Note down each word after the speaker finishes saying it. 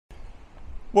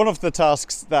One of the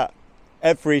tasks that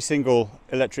every single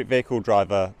electric vehicle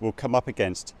driver will come up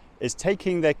against is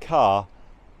taking their car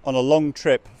on a long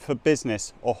trip for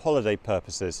business or holiday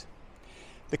purposes.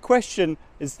 The question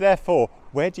is therefore,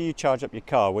 where do you charge up your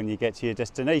car when you get to your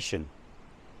destination?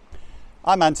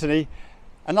 I'm Anthony,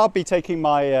 and I'll be taking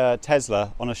my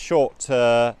Tesla on a short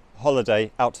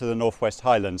holiday out to the northwest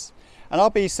Highlands, and I'll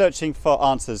be searching for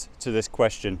answers to this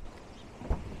question.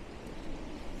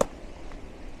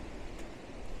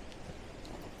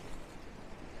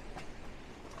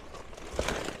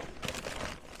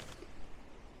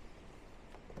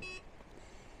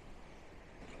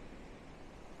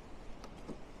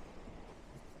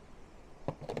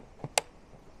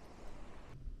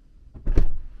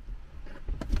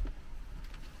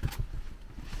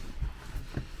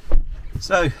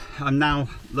 So I'm now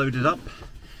loaded up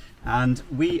and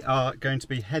we are going to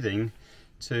be heading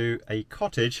to a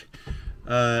cottage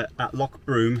at Loch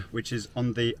Broom, which is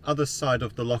on the other side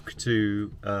of the loch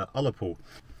to Ullapool.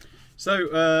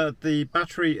 So the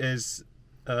battery is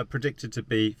predicted to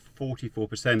be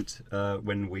 44%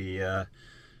 when we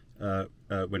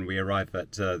arrive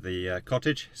at the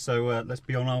cottage. So let's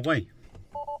be on our way.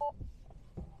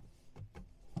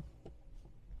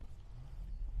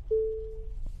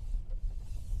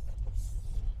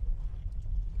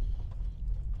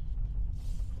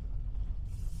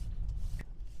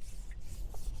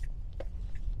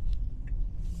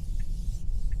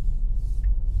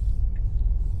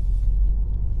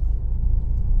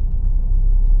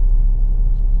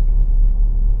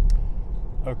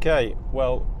 Okay,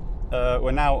 well,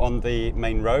 we're now on the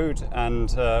main road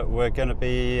and we're going to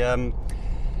be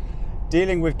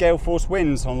dealing with gale force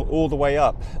winds all the way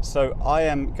up. So I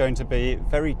am going to be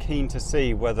very keen to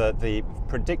see whether the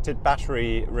predicted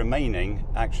battery remaining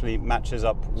actually matches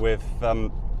up with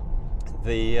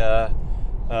the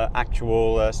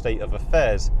actual state of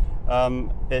affairs.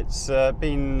 It's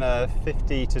been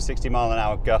 50 to 60 mile an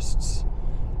hour gusts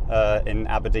in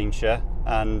Aberdeenshire,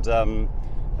 and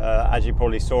as you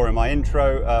probably saw in my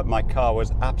intro, my car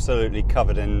was absolutely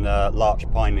covered in larch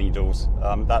pine needles.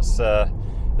 That's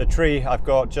the tree I've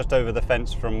got just over the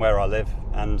fence from where I live,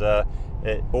 and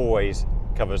it always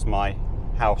covers my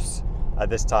house at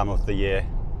this time of the year.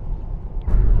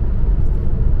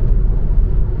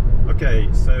 Okay,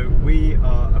 so we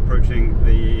are approaching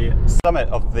the summit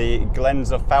of the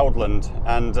Glens of Fowdland,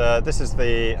 and this is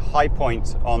the high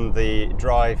point on the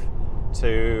drive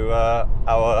to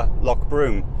our Loch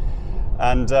Broom.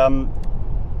 And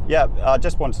yeah, I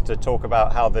just wanted to talk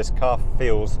about how this car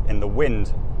feels in the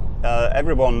wind.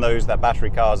 Everyone knows that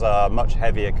battery cars are much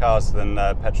heavier cars than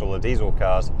petrol or diesel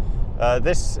cars.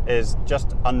 This is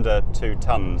just under 2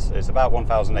 tons. It's about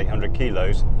 1,800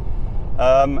 kilos.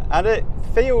 And it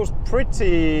feels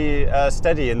pretty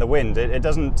steady in the wind. It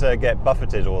doesn't get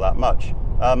buffeted all that much.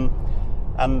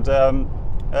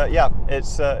 Yeah,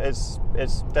 it's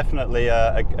definitely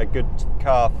a good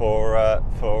car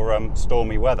for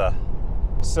stormy weather.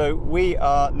 So we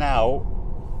are now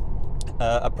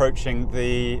approaching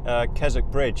the Keswick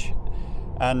Bridge,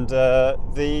 and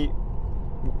the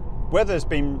weather's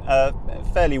been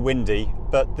fairly windy,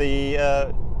 but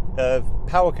the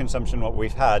power consumption what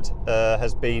we've had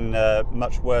has been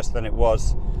much worse than it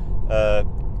was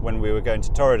when we were going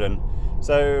to Torridon.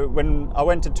 So when I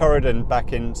went to Torridon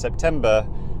back in September,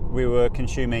 we were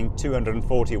consuming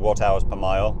 240 watt hours per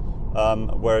mile,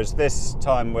 whereas this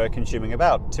time we're consuming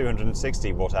about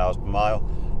 260 watt hours per mile.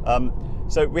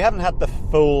 So we haven't had the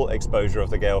full exposure of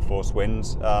the gale force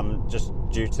winds, just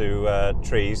due to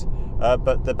trees,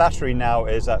 but the battery now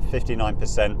is at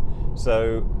 59%.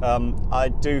 So I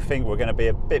do think we're going to be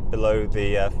a bit below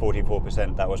the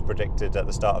 44% that was predicted at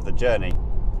the start of the journey.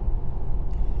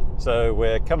 So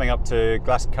we're coming up to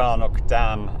Glascarnock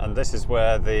Dam, and this is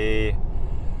where the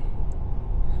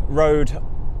road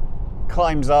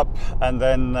climbs up and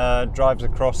then drives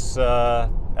across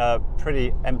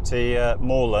pretty empty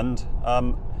moorland.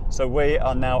 So we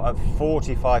are now at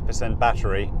 45%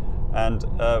 battery, and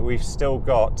we've still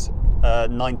got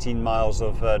 19 miles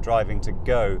of driving to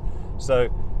go. So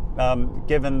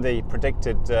given the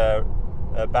predicted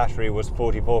battery was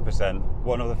 44%,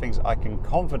 one of the things I can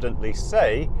confidently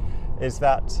say is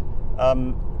that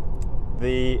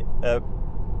the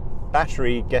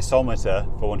battery guessometer,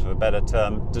 for want of a better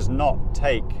term, does not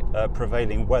take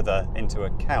prevailing weather into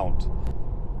account.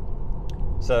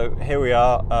 So here we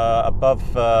are above,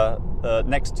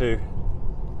 next to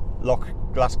Loch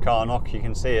Glascarnock. You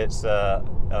can see it's a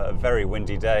very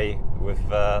windy day with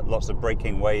lots of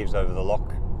breaking waves over the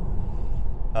loch.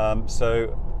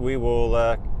 So we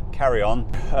will carry on.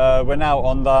 We're now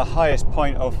on the highest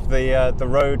point of the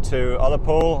road to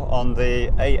Ullapool on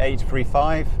the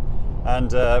A835,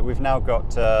 and we've now got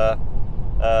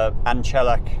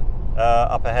Anchelach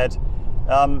up ahead.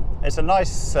 It's a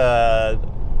nice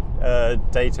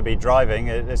day to be driving.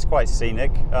 It's quite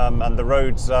scenic, and the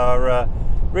roads are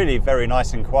really very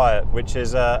nice and quiet, which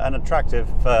is an attractive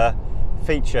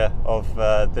feature of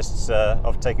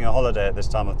of taking a holiday at this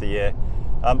time of the year.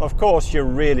 Of course, you're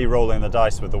really rolling the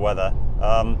dice with the weather,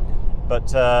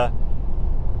 but I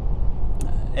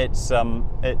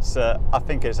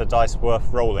think it's a dice worth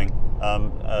rolling,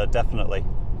 definitely.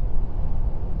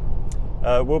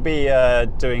 We'll be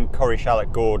doing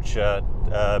Rhiroy Gorge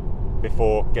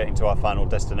before getting to our final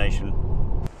destination.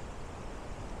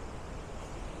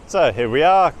 So here we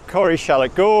are,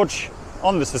 Rhiroy Gorge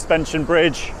on the suspension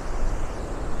bridge.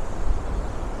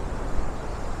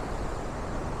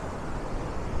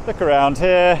 Look around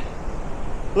here,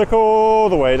 look all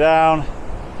the way down,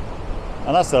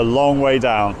 and that's a long way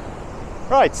down.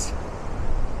 Right,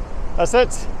 that's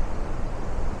it.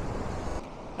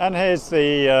 And here's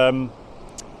the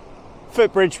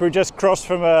footbridge we just crossed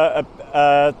from a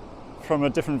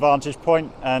different vantage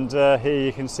point, and here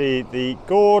you can see the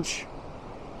gorge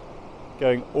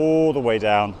going all the way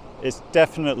down. It's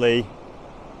definitely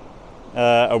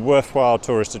a worthwhile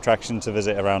tourist attraction to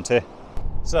visit around here.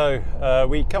 So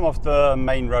we come off the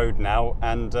main road now,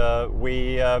 and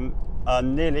we are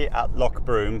nearly at Loch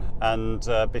Broom, and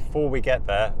before we get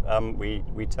there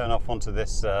we turn off onto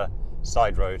this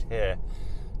side road here,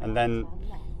 and then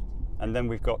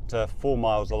we've got 4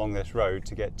 miles along this road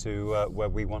to get to where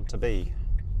we want to be.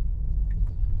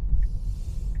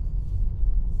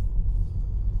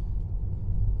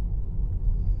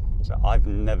 So I've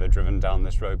never driven down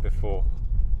this road before.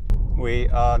 We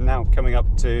are now coming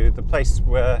up to the place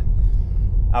where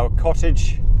our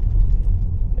cottage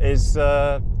is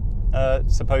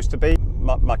supposed to be.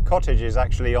 My cottage is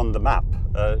actually on the map,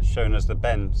 shown as the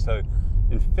bend, so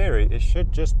in theory it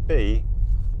should just be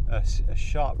a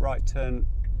sharp right turn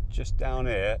just down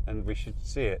here, and we should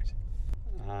see it.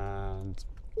 And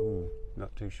ooh,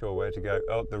 not too sure where to go.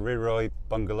 Oh, the Rhiroy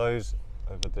bungalows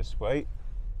over this way,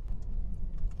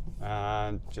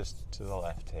 and just to the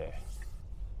left here.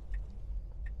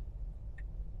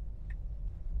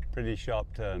 Pretty sharp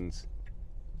turns.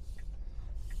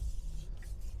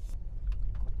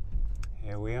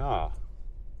 Here we are.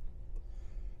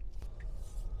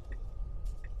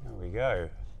 There we go.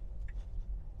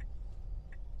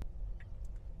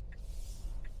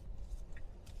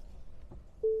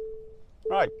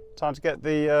 Right, time to get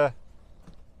the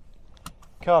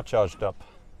car charged up.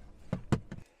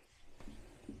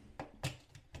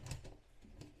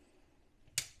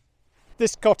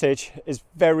 This cottage is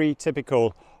very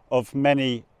typical of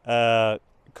many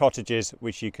cottages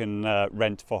which you can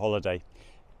rent for holiday.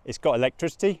 It's got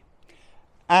electricity,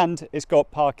 and it's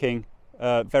got parking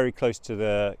very close to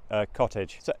the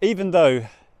cottage. So even though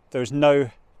there is no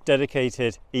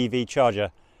dedicated EV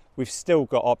charger, we've still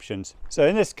got options. So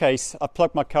in this case, I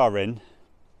plugged my car in,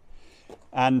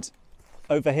 and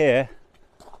over here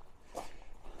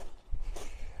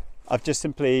I've just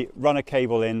simply run a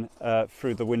cable in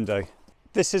through the window.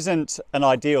 This isn't an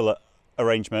ideal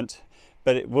arrangement,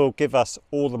 but it will give us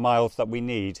all the miles that we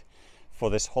need for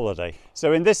this holiday.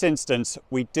 So in this instance,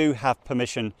 we do have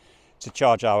permission to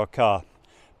charge our car,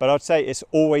 but I'd say it's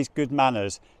always good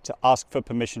manners to ask for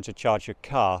permission to charge your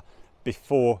car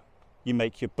before you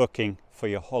make your booking for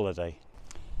your holiday.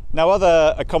 Now,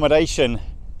 other accommodation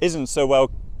isn't so well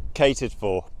catered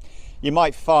for. You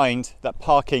might find that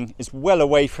parking is well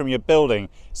away from your building,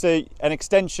 so an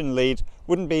extension lead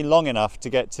wouldn't be long enough to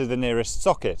get to the nearest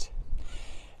socket.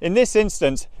 In this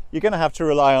instance, you're going to have to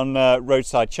rely on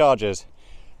roadside chargers.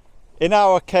 In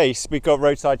our case, we've got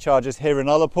roadside chargers here in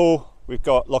Ullapool. We've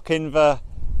got Loch Inver,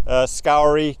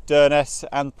 Scowry, Durness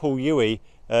and Poolyui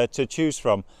to choose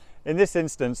from. In this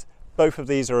instance, both of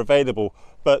these are available,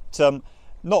 but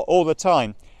not all the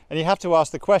time. And you have to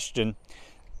ask the question,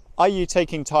 are you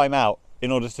taking time out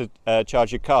in order to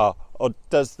charge your car, or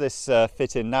does this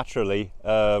fit in naturally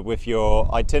with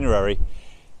your itinerary?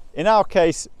 In our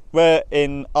case, we're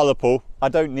in Ullapool. I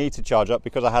don't need to charge up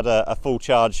because I had a full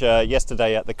charge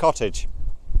yesterday at the cottage.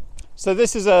 So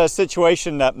this is a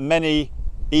situation that many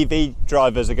EV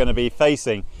drivers are going to be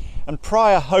facing, and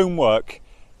prior homework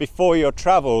before your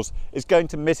travels is going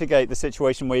to mitigate the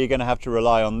situation where you're going to have to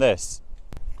rely on this.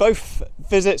 Both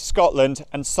Visit Scotland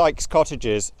and Sykes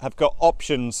Cottages have got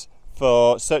options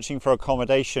for searching for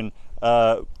accommodation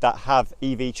that have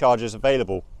EV chargers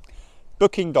available.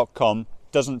 Booking.com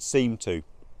doesn't seem to,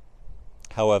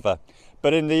 however,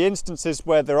 but in the instances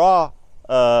where there are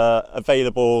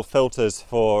available filters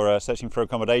for searching for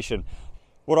accommodation,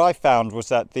 what I found was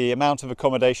that the amount of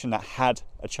accommodation that had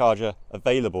a charger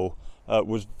available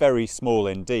was very small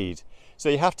indeed. So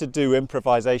you have to do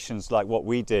improvisations like what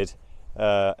we did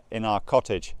in our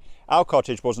cottage. Our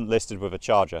cottage wasn't listed with a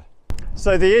charger.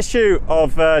 So the issue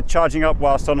of charging up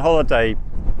whilst on holiday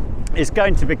is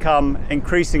going to become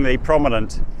increasingly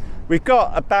prominent. We've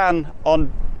got a ban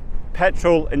on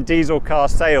petrol and diesel car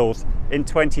sales in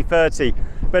 2030,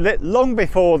 but long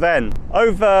before then,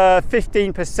 over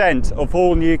 15% of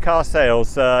all new car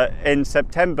sales in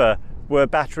September were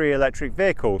battery electric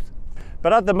vehicles.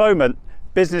 But at the moment,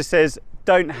 businesses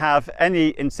don't have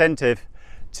any incentive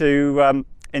to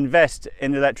invest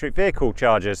in electric vehicle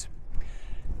chargers.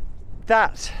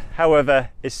 That, however,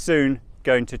 is soon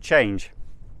going to change.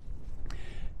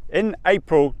 In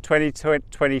April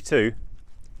 2022,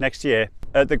 next year,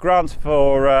 the grants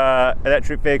for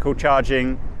electric vehicle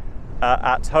charging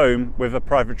at home with a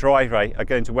private driveway are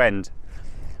going to end.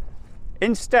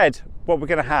 Instead, what we're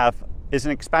going to have is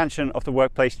an expansion of the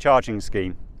workplace charging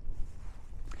scheme.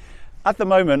 At the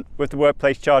moment, with the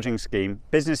workplace charging scheme,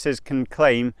 businesses can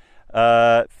claim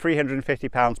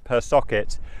 £350 per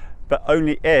socket, but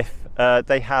only if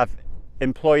they have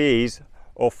employees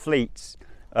or fleets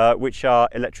which are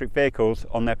electric vehicles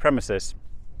on their premises.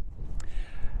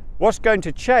 What's going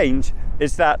to change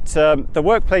is that the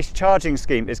workplace charging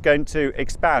scheme is going to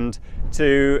expand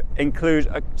to include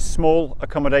small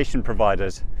accommodation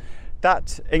providers.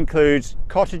 That includes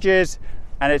cottages,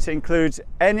 and it includes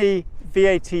any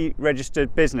VAT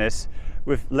registered business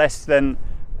with less than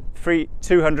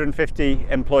 250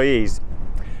 employees.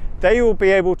 They will be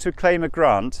able to claim a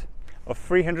grant of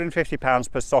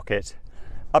 £350 per socket,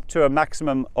 up to a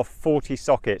maximum of 40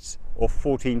 sockets or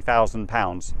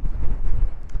 £14,000.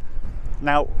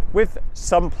 Now, with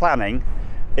some planning,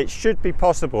 it should be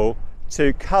possible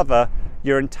to cover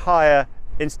your entire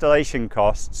installation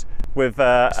costs with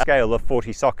a scale of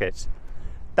 40 sockets.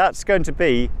 That's going to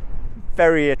be a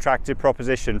very attractive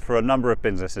proposition for a number of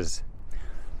businesses.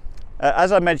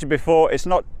 As I mentioned before, it's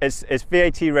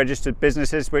VAT registered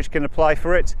businesses which can apply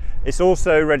for it. It's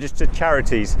also registered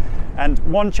charities. And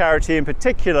one charity in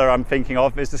particular I'm thinking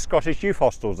of is the Scottish Youth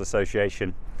Hostels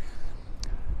Association.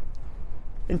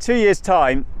 In 2 years'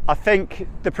 time, I think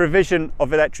the provision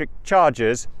of electric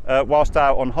chargers whilst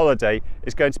out on holiday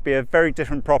is going to be a very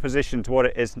different proposition to what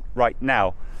it is right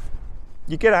now.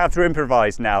 You're going to have to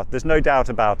improvise now, there's no doubt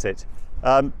about it.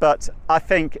 But I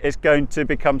think it's going to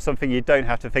become something you don't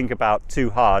have to think about too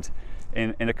hard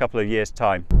in a couple of years'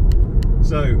 time.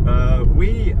 So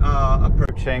we are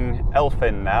approaching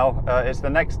Elphin now. It's the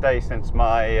next day since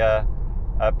my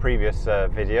previous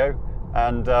video,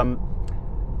 and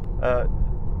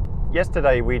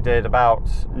yesterday we did about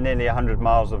nearly 100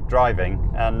 miles of driving,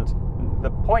 and the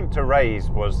point to raise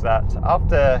was that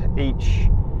after each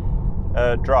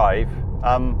drive,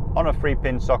 on a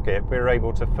 3-pin socket, we were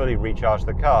able to fully recharge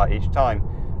the car each time.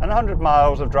 And 100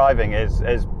 miles of driving is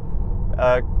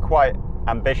quite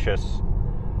ambitious.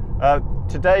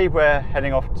 Today we're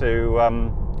heading off to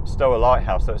Stour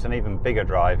Lighthouse, so it's an even bigger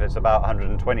drive. It's about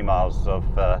 120 miles of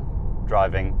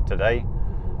driving today.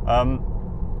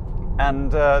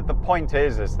 And the point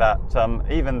is that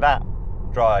even that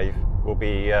drive will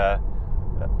be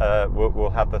will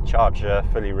have the charger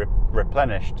fully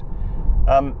replenished.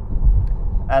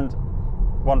 And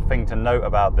one thing to note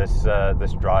about this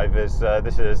this drive is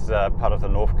this is part of the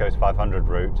North Coast 500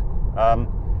 route.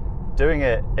 Doing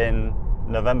it in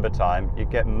November time, you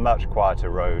get much quieter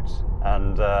roads,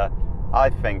 and I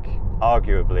think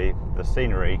arguably the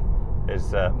scenery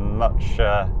is much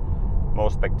more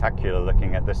spectacular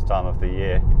looking at this time of the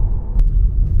year.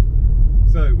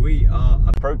 So we are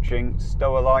approaching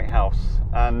Stour Lighthouse,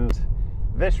 and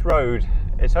this road,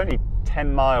 it's only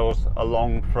 10 miles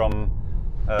along from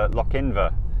Loch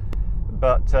Inver,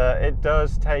 but it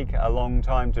does take a long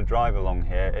time to drive along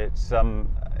here. It's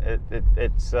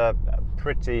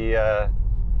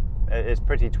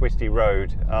pretty twisty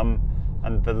road,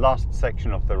 and the last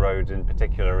section of the road in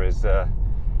particular is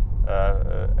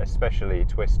especially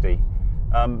twisty.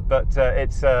 But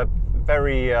it's a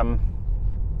very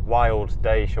wild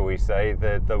day, shall we say.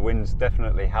 The wind's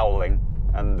definitely howling,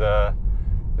 and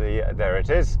there it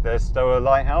is. There's Stour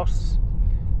Lighthouse.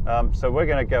 So we're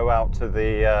going to go out to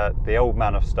the Old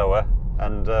Man of Stour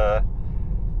and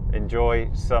enjoy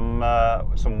some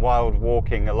wild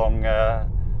walking along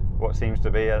what seems to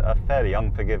be a fairly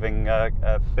unforgiving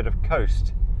bit of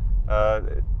coast.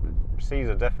 Seas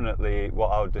are definitely what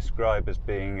I would describe as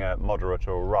being moderate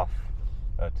or rough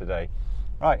today.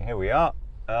 Right, here we are.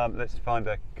 Let's find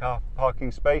a car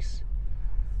parking space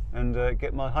and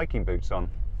get my hiking boots on.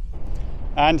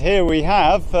 And here we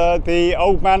have the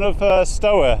Old Man of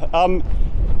Stour.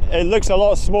 It looks a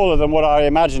lot smaller than what I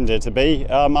imagined it to be.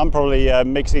 I'm probably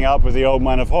mixing up with the Old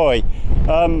Man of Hoy.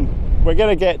 We're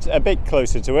going to get a bit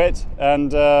closer to it,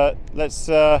 and let's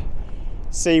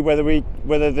see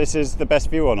whether this is the best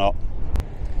view or not.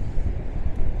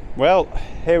 Well,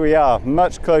 here we are,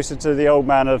 much closer to the Old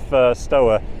Man of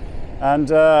Stour,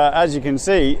 and as you can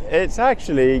see, it's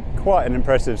actually quite an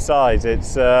impressive size.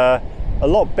 It's a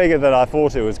lot bigger than I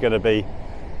thought it was going to be.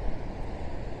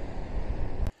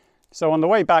 So on the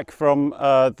way back from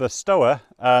the Stour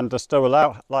and the Stour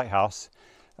Lighthouse,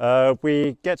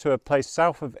 we get to a place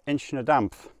south of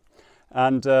Inchnadampf,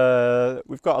 and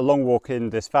we've got a long walk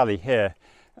in this valley here,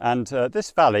 and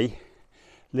this valley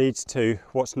leads to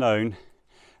what's known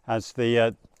as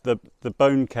the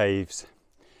bone caves,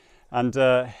 and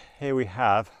here we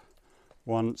have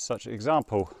one such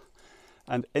example.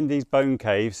 And in these bone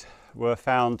caves were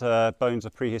found bones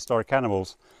of prehistoric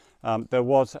animals. There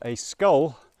was a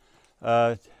skull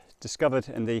discovered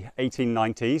in the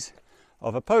 1890s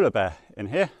of a polar bear in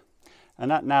here, and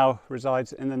that now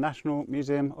resides in the National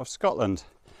Museum of Scotland.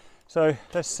 So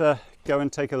let's go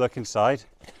and take a look inside.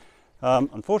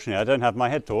 Unfortunately, I don't have my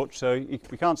head torch, so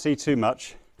we can't see too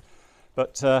much,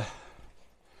 but the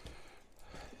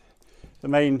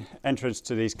main entrance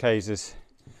to these caves is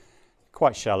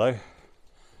quite shallow,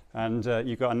 and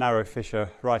you've got a narrow fissure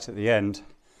right at the end.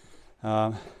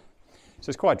 So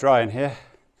it's quite dry in here,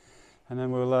 and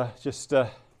then we'll just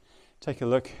take a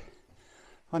look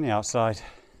on the outside,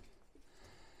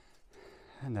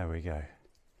 and there we go.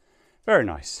 Very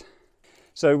nice.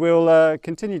 So we'll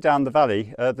continue down the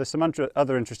valley. There's some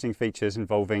other interesting features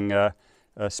involving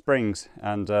springs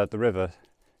and the river,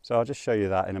 so I'll just show you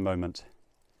that in a moment.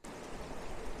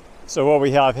 So what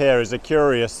we have here is a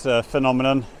curious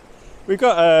phenomenon. We've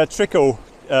got a trickle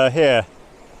here,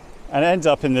 and it ends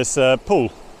up in this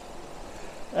pool.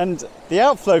 And the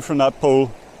outflow from that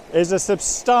pool is a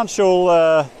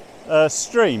substantial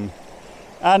stream.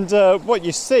 And what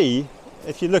you see,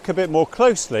 if you look a bit more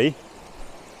closely,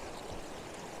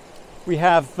 we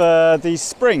have these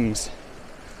springs.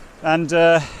 And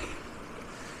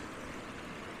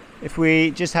if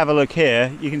we just have a look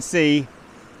here, you can see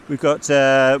we've got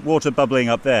water bubbling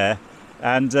up there.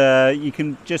 And you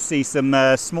can just see some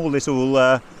small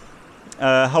little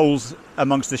holes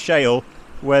amongst the shale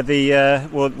where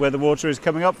the water is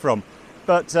coming up from.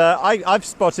 But I've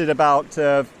spotted about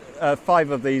 5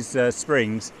 of these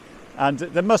springs, and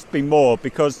there must be more,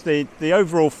 because the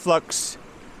overall flux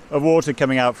of water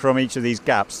coming out from each of these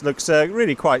gaps looks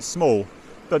really quite small.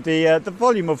 But the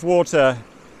volume of water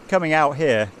coming out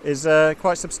here is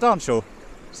quite substantial.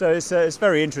 So it's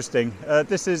very interesting.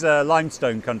 This is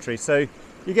limestone country, so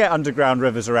you get underground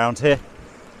rivers around here.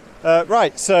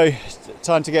 Right, so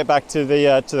time to get back to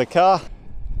the car.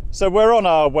 So we're on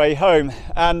our way home,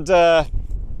 and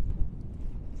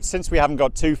since we haven't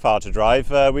got too far to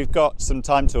drive, we've got some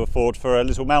time to afford for a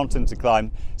little mountain to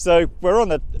climb. So we're on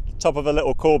the top of a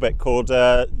little corbett called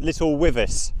Little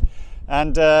Wivis,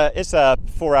 and it's a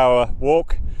 4-hour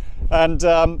walk, and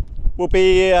we'll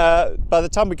be by the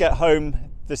time we get home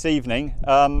this evening,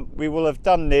 we will have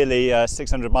done nearly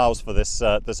 600 miles for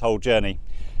this whole journey,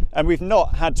 and we've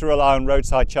not had to rely on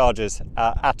roadside chargers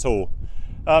at all.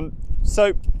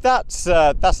 So that's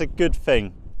a good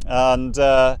thing, and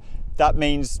that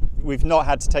means we've not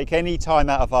had to take any time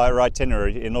out of our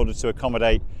itinerary in order to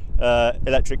accommodate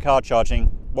electric car charging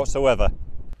whatsoever.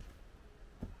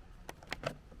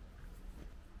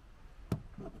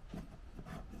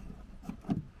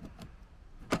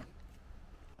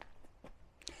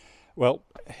 Well,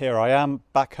 here I am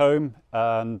back home,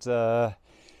 and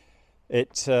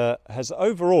it has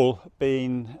overall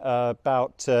been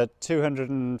about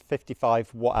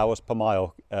 255 watt-hours per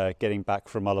mile getting back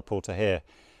from Ullapool to here.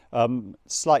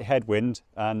 Slight headwind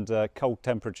and cold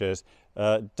temperatures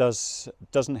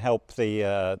doesn't help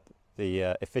the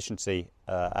efficiency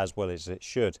as well as it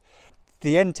should.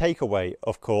 The end takeaway,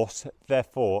 of course,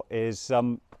 therefore, is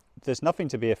there's nothing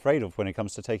to be afraid of when it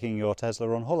comes to taking your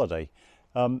Tesla on holiday.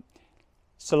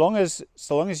 So long as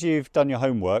you've done your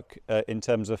homework in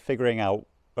terms of figuring out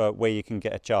where you can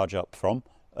get a charge up from,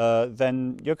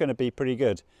 then you're going to be pretty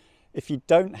good. If you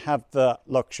don't have the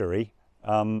luxury,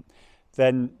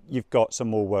 then you've got some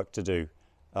more work to do.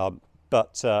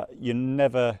 But you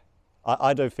never,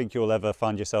 I don't think you'll ever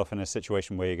find yourself in a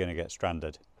situation where you're going to get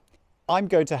stranded. I'm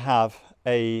going to have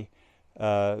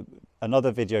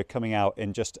another video coming out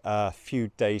in just a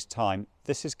few days' time.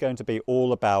 This is going to be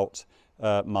all about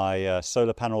my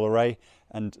solar panel array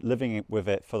and living with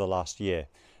it for the last year.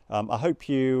 I hope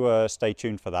you stay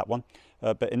tuned for that one.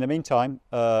 But in the meantime,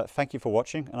 thank you for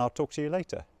watching, and I'll talk to you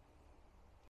later.